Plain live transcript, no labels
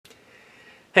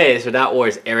Hey, so that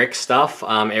was Eric's stuff.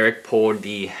 Eric pulled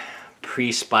the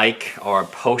pre-spike or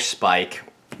post-spike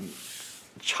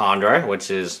Chandra, which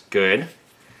is good.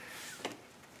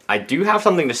 I do have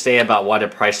something to say about why the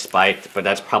price spiked, but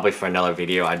that's probably for another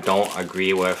video. I don't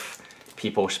agree with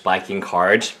people spiking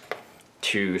cards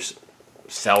to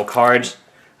sell cards.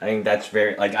 I think that's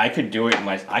very, like, I could do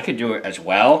it as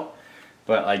well,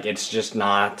 but like it's just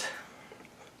not.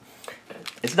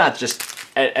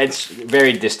 It's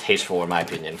very distasteful in my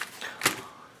opinion.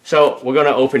 So we're gonna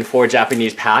open 4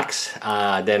 Japanese packs,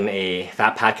 then a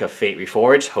fat pack of Fate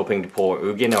Reforged, hoping to pull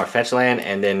Ugin or Fetch Land,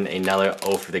 and then another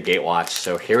Oath for the Gatewatch.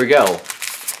 So here we go.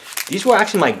 These were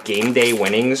actually my game day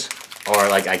winnings, or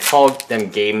like I called them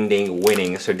game day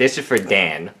winnings. So this is for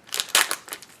Dan.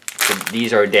 So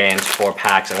these are Dan's 4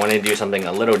 packs. I wanted to do something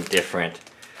a little different.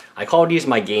 I call these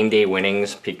my game day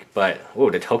winnings, but oh,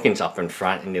 the token's up in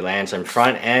front and the land's in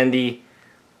front, and the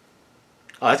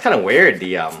that's kind of weird.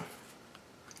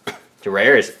 The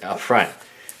rare is up front,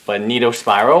 but Nido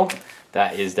Spiral,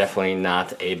 that is definitely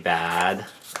not a bad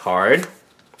card.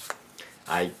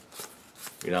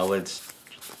 It's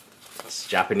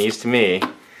Japanese to me.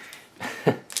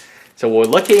 So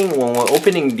when we're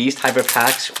opening these type of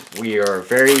packs, we are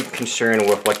very concerned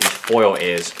with what the foil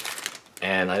is.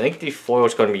 And I think the foil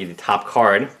is going to be the top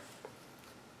card.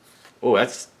 Oh,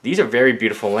 these are very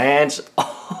beautiful lands.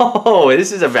 Oh,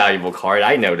 this is a valuable card.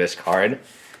 I know this card.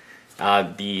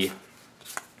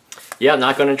 Yeah, I'm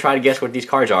not going to try to guess what these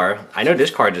cards are. I know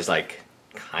this card is like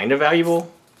kind of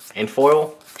valuable in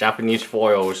foil. Japanese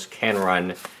foils can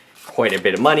run quite a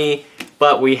bit of money,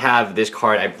 but we have this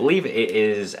card. I believe it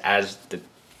is,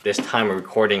 this time of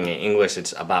recording in English,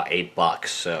 it's about $8,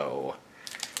 so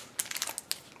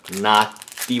not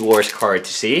the worst card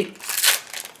to see.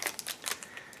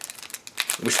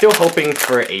 We're still hoping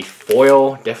for a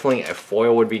foil. Definitely a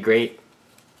foil would be great.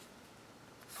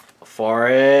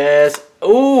 Forest.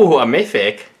 Ooh, a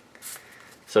mythic.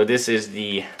 So this is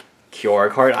the Cure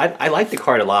card. I like the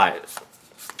card a lot.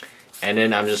 And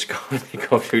then I'm just going to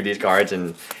go through these cards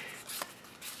and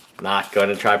not going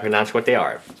to try to pronounce what they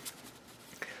are.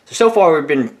 So far we've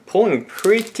been pulling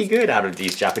pretty good out of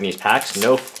these Japanese packs.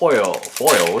 No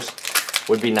foils.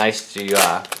 Would be nice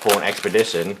to pull an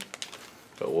Expedition,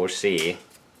 but we'll see.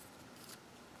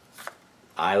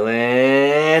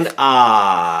 Island.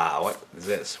 What is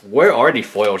this? Where are the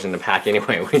foils in the pack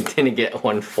anyway? We didn't get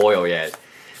one foil yet.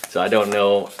 So I don't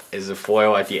know, is the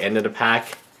foil at the end of the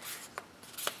pack?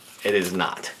 It is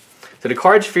not. So the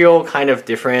cards feel kind of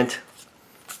different.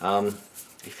 They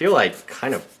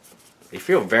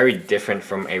feel very different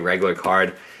from a regular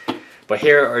card. But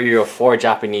here are your 4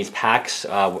 Japanese packs.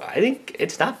 I think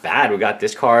it's not bad. We got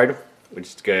this card, which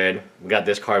is good. We got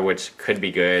this card, which could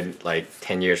be good like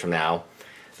 10 years from now.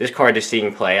 This card is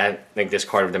seeing play. I think this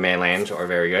card of the Manlands are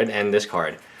very good, and this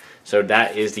card. So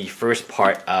that is the first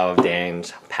part of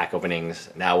Dan's pack openings.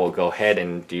 Now we'll go ahead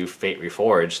and do Fate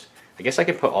Reforged. I guess I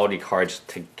can put all the cards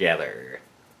together.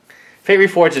 Fate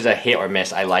Reforged is a hit or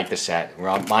miss. I like the set. It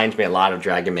reminds me a lot of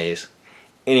Dragon Maze.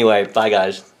 Anyway, bye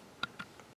guys.